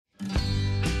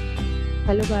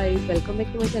Hello guys, welcome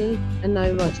back to my channel and now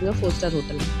you're watching a 4-star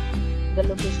hotel. The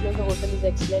location of the hotel is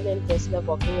excellent and guests love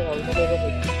walking around the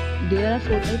neighborhood. There are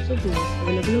 4 types of rooms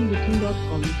available on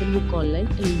booking.com. You can book online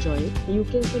and enjoy it. You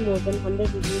can see more than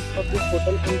 100 reviews of this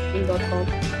hotel on booking.com.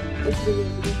 Its review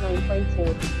is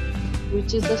 9.4,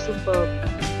 which is the superb.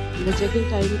 The check-in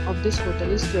time of this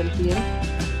hotel is 12 pm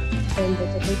and the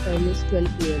check-out time is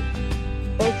 12 pm.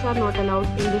 Pets are not allowed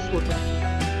in this hotel.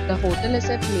 The hotel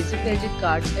accepts major credit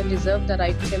cards and reserves the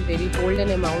right to temporarily hold an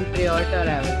amount prior to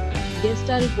arrival. Guests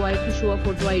are required to show a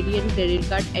photo ID and credit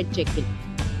card at check-in.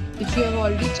 If you have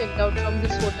already checked out from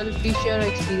this hotel, please share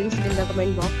your experience in the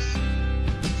comment box.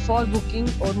 For booking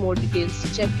or more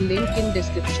details, check link in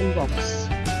description box.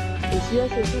 If you are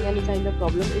facing any kind of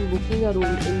problem in booking a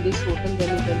room in this hotel,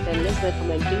 then you can tell us by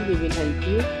commenting. We will help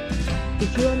you.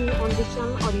 If you are new on this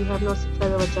channel or you have not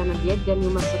subscribed our channel yet, then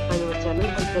you must subscribe our channel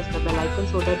and press the bell icon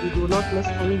so that you do not miss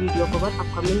any video of our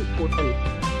upcoming hotel.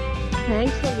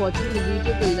 Thanks for watching the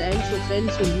video till the end. So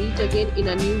friends, we'll meet again in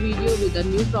a new video with a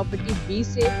new property. Be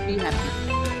safe, be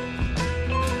happy.